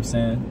 you know what I'm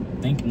saying?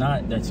 Think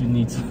not that you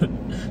need to,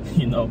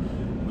 you know,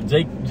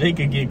 Jake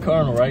could get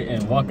carnal, right?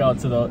 And walk out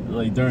to the,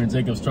 like, during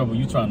Jacob's trouble,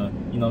 you trying to,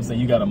 you know what I'm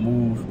saying? You got to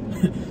move.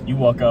 You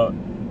walk out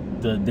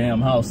the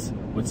damn house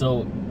with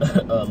your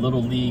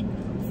little league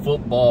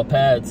football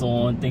pads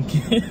on,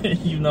 thinking,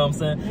 you know what I'm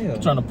saying? Yeah.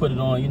 Trying to put it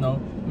on, you know,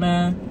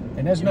 man.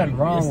 And there's nothing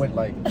wrong with,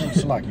 like,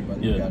 slacky,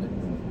 brother. You got it.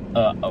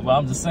 But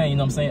I'm just saying, you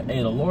know what I'm saying?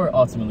 Hey, the Lord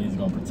ultimately is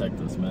going to protect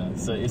us, man.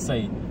 So it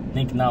say,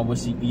 think not what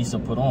ye shall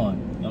put on.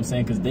 You know what I'm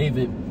saying? Because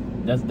David,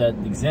 that's that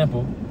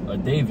example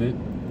of David,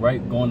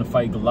 right, going to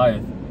fight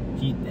Goliath.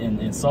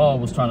 And Saul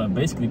was trying to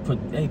basically put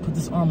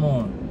this armor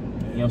on.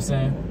 You know what I'm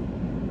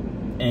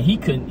saying? And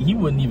he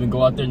wouldn't even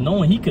go out there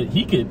knowing he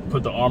could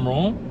put the armor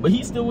on, but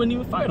he still wouldn't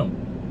even fight him.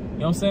 You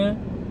know what I'm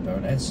saying?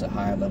 Bro, that's a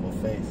high level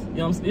of faith. You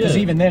know what I'm saying? Because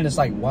even then, it's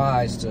like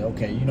wise to,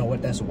 okay, you know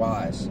what, that's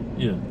wise.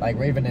 Yeah. Like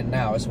Raven and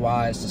now, it's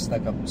wise to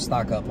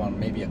stock up on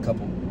maybe a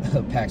couple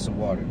packs of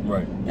water.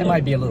 Right. It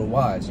might be a little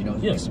wise, you know,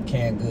 get some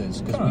canned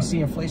goods. Because we see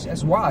inflation,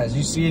 that's wise.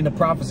 You see in the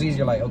prophecies,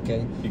 you're like,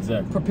 okay,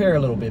 exactly. Prepare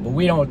a little bit. But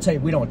we don't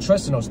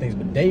trust in those things.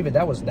 But David,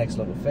 that was next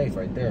level faith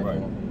right there. Right.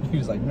 Bro. He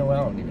was like, you know what,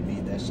 I don't even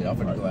need that shit. I'm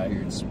gonna go out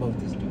here and smoke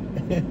this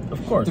dude.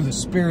 Of course. Through the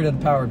spirit of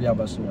the power of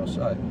Yahweh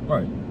Shai.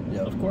 Right.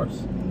 Yep. Of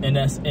course. And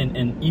that's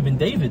and even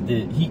David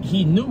did.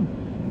 He knew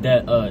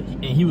that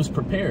and he was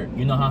prepared.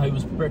 You know how he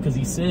was prepared? Because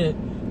he said,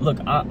 look,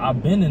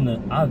 I've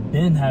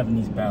been having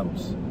these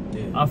battles.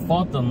 Yeah. I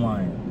fought the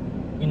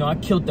lion. You know, I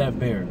killed that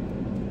bear. You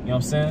know what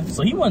I'm saying?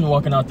 So he wasn't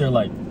walking out there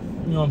like,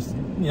 you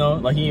know,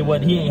 like he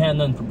ain't had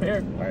nothing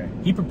prepared. Right.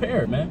 He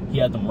prepared, man. He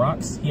had them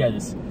rocks. He had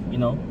his, you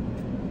know,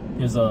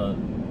 his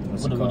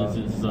what is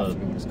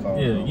it?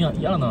 Yeah,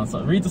 y'all know.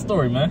 So read the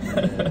story, man.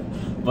 Yeah.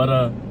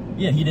 But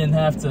yeah, he didn't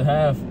have to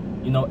have,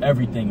 you know,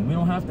 everything. We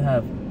don't have to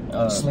have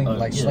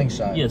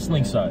slingshot. Yeah,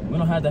 slingshot. We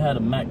don't have to have a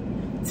Mac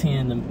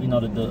 10, you know,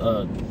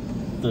 the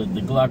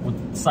Glock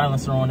with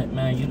silencer on it,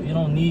 man. You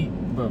don't need,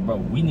 bro.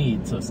 We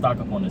need to stock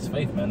up on this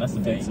faith, man. That's the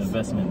biggest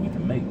investment we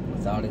can make.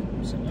 Without it,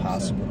 it's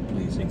impossible to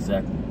please.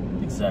 Exactly.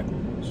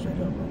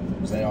 Straight up, bro.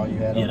 Was that all you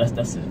had? Yeah,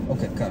 that's it.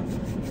 Okay, come.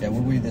 Yeah,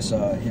 we'll read this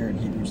here in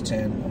Hebrews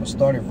 10. I'm gonna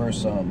start at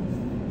verse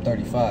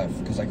 35,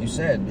 because like you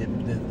said,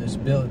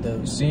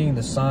 seeing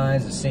the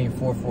signs, the seeing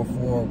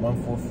 444,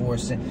 144,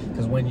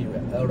 because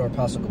when Elder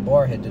Apostle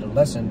Gabar had did a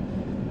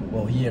lesson,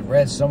 well, he had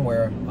read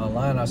somewhere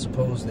online, I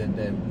suppose, that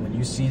when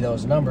you see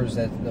those numbers,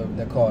 that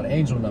they're called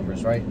angel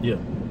numbers, right? Yeah.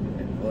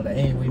 Well,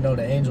 we know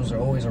the angels are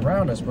always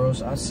around us, bro.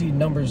 So I see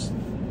numbers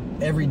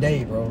every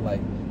day, bro. Like,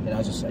 and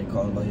I just say,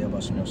 call Allah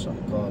Yabashim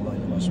Yosai, call Allah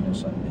Yabashim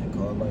Yosai,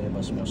 call Allah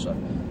Yabashim Yosai. You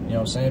know what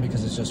I'm saying?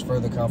 Because it's just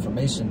further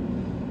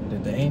confirmation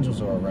that the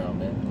angels are around,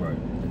 man. Right.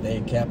 They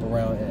encamp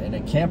around, and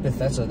encampeth,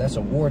 that's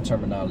a war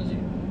terminology. Right.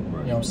 You know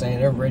what I'm saying?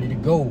 They're ready to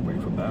go. Ready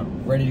for battle.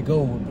 Ready to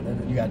go.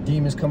 You got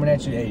demons coming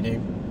at you. Hey, they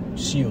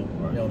shield.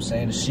 Right. You know what I'm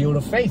saying? The shield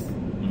of faith.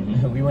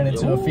 Mm-hmm. We went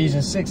into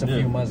Ephesians 6 a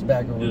few months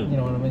back. You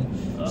know what I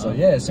mean? So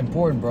yeah, it's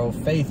important, bro.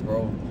 Faith,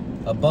 bro.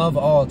 Above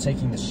all,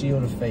 taking the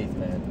shield of faith,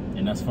 man.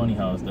 And that's funny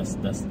how it's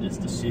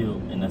the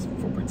shield, and that's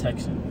for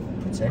protection.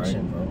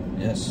 Protection, right?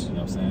 Bro. Yes. You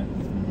know what I'm saying?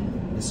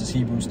 Mm-hmm. This is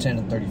Hebrews 10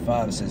 and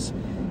 35. It says,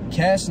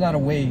 cast not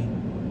away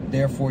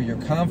therefore your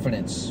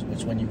confidence,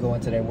 which when you go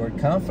into that word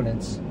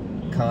confidence,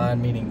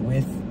 con meaning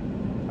with,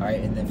 all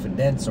right, and then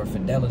fidence or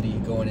fidelity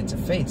going into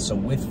faith, so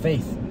with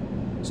faith.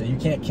 So you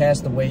can't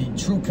cast away.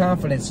 True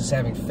confidence is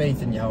having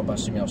faith in Yahweh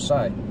Bashim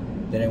Yahshai,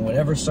 that in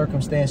whatever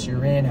circumstance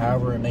you're in,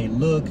 however it may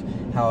look,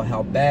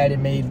 how bad it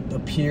may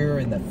appear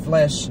in the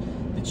flesh,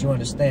 that you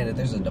understand that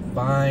there's a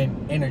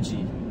divine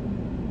energy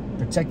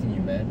protecting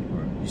you, man.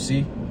 You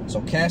see?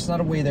 So cast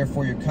not away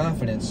therefore your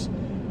confidence,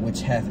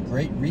 which hath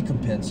great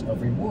recompense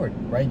of reward,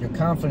 right? Your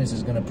confidence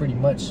is going to pretty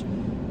much,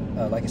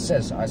 like it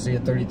says, Isaiah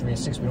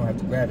 33:6, we don't have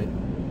to grab it,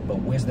 but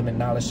wisdom and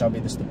knowledge shall be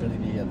the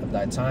stability of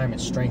thy time and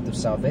strength of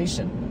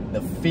salvation.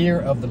 The fear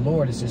of the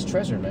Lord is his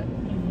treasure,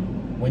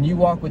 man. When you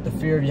walk with the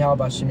fear of Yahweh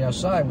Bashim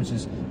Yahshai, which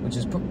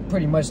is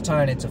pretty much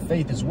tying into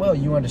faith as well,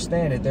 you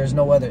understand that there's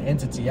no other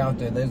entity out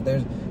there.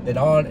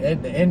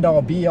 The end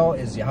all be all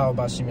is Yahweh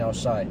Bashim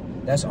Yahshai.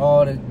 That's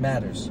all that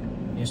matters.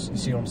 You You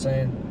see what I'm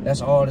saying?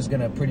 That's all that's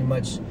gonna pretty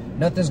much,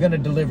 nothing's gonna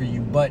deliver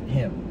you but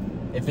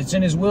him. If it's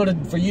in his will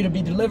for you to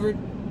be delivered,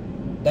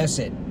 that's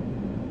it.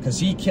 Because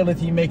he killeth,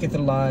 he maketh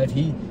alive.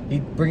 He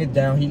bringeth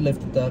down, he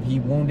lifteth up. He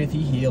woundeth,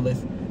 he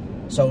healeth.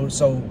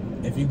 So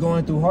if you're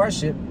going through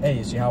hardship, hey,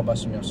 it's Yahweh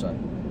Bashem your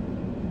son.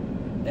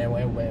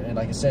 And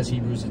like it says,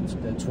 Hebrews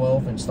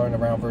 12 and starting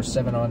around verse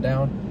 7 on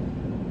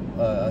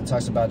down,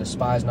 talks about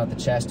despise not the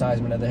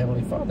chastisement of the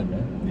Heavenly Father,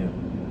 man.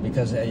 Yeah.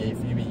 Because if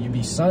you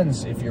be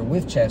sons if you're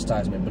with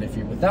chastisement, but if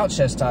you're without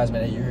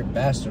chastisement, hey, you're a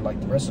bastard like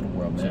the rest of the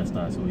world, man.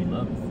 Chastise who he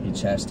loveth. He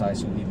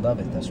chastise who he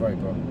loveth. That's right,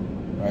 bro.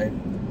 All right.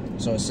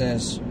 So it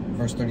says,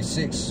 verse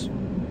 36,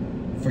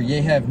 for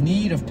ye have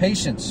need of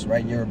patience,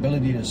 right? Your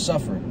ability to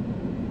suffer,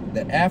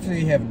 that after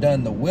ye have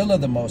done the will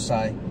of the Most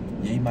High,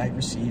 ye might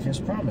receive his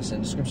promise.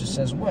 And the scripture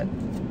says what?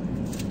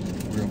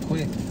 Real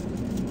quick.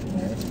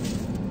 All right.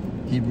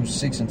 Hebrews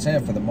 6 and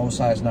 10, for the Most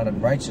High is not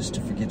unrighteous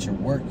to forget your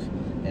work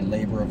and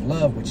labor of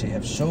love, which ye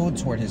have showed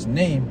toward his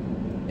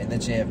name, and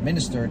that ye have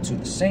ministered to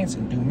the saints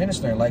and do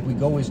minister. Like we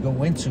always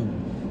go into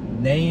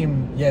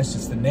name, yes,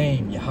 it's the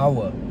name,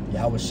 Yahweh,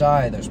 Yahweh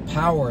Shai. There's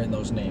power in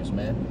those names,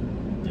 man.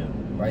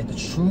 Yeah. Right? The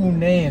true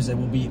names that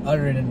will be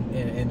uttered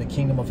in the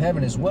kingdom of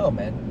heaven as well,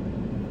 man.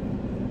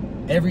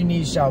 Every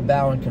knee shall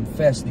bow and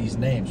confess these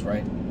names,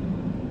 right?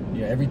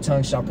 Yeah, every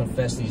tongue shall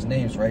confess these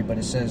names, right? But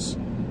it says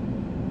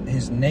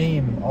his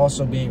name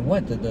also being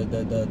what?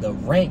 The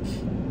rank,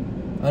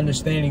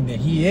 understanding that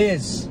he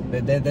is,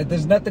 that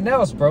there's nothing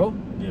else, bro.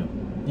 Yeah.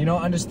 You know,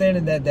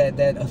 understanding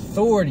that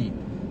authority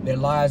that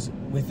lies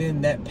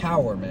within that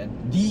power, man.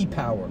 The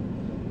power.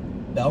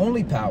 The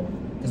only power.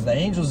 Because the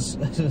angels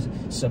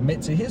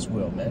submit to his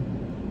will, man.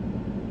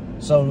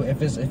 So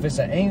if it's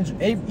an angel,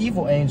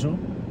 evil angel,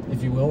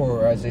 if you will,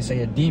 or as they say,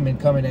 a demon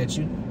coming at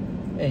you,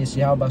 hey, you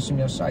see how about some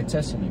your side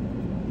testing you.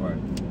 Right.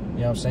 You know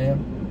what I'm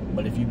saying?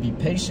 But if you be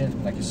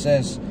patient, like it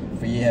says,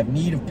 for ye have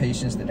need of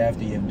patience, that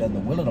after ye have done the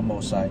will of the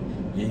Most High,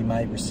 ye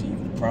might receive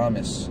the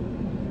promise.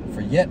 For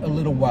yet a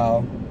little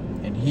while,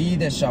 and he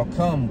that shall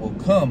come will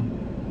come,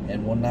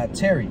 and will not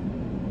tarry.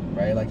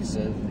 Right? Like it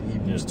says in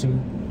Hebrews 2.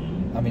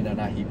 I mean, no,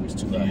 not Hebrews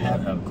 2.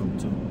 Habakkuk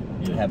 2.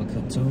 Yeah.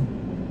 Habakkuk 2.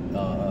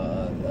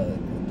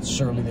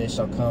 Surely they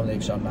shall come, they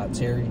shall not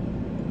tarry.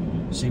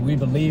 See, we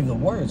believe the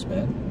words,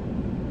 man.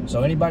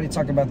 So anybody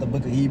talking about the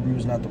book of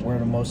Hebrews, not the word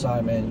of the Most High,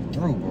 man, you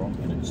through, bro.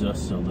 And the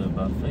just shall live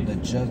by faith. The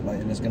just,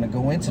 like, and it's gonna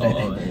go into that.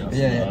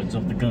 I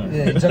jumped the gun.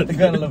 Yeah, you jumped the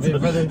gun a little bit,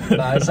 brother.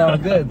 Nah, it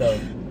sounds good though.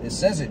 It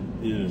says it.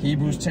 Yeah.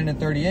 Hebrews 10 and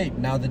 38.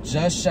 Now the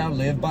just shall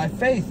live by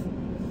faith.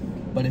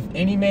 But if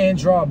any man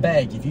draw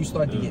back, if you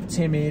start to get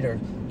timid or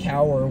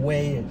cower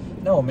away,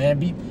 no, man,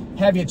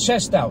 have your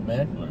chest out,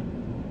 man. Right.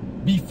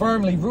 Be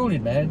firmly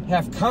rooted, man.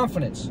 Have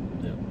confidence.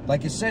 Yeah.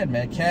 Like it said,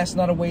 man, cast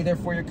not away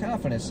therefore your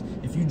confidence.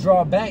 If you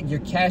draw back,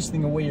 you're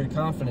casting away your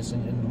confidence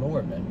in the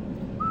Lord, man.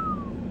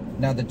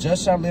 Now the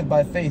just shall live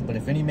by faith, but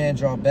if any man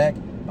draw back,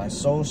 my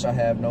soul shall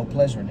have no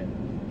pleasure in him.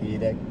 He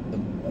that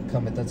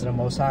cometh unto the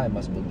Most High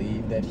must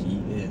believe that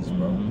he is,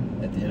 bro,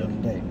 at the end of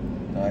the day.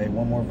 All right,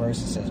 one more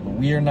verse. It says, but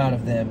we are not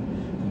of them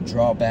who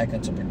draw back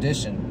unto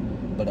perdition,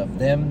 but of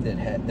them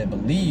that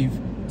believe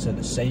to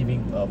the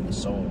saving of the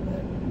soul,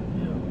 man.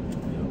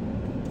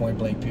 Yeah. Point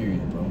blank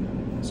period, bro.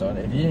 So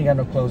if you ain't got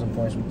no closing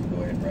points, we can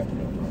go ahead and wrap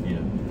it up, bro.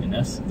 Yeah. And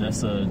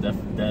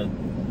that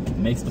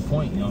makes the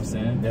point, you know what I'm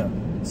saying? Yeah.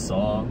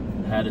 Saul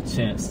had a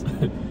chance,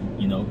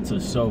 you know, to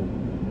show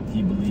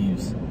he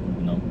believes,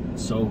 you know,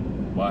 show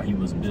why he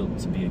was built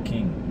to be a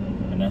king.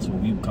 And that's what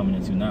we're coming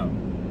into now.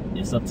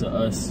 It's up to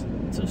us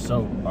to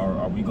show,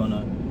 are we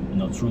gonna, you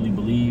know, truly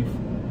believe?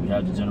 We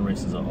have the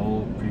generations of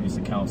old, previous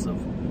accounts of,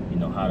 you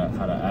know, how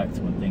to act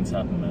when things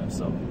happen, man.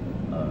 So,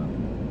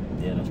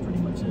 yeah, that's pretty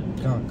much it.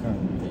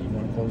 You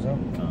want to close out?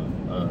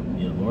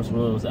 Yeah, Lord's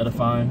will is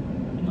edifying.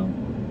 You know,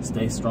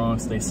 stay strong,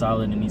 stay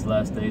solid in these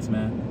last days,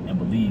 man, and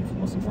believe.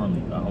 Most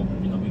importantly, I hope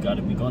you know we're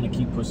going to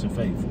keep pushing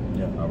faith.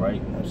 Yeah. All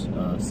right.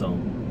 So,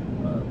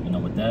 you know,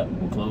 with that,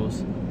 we'll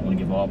close. I want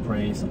to give all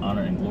praise,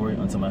 honor, and glory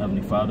unto my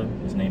heavenly Father.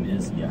 His name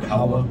is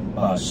Yahweh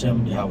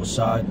Ba'ashem Yahweh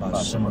Shai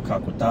Ba'ashem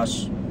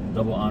Rakakwadash.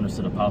 Double honors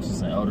to the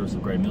apostles and elders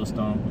of Great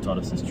Millstone who taught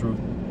us His truth.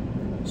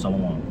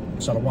 Shalom.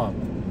 Shalom.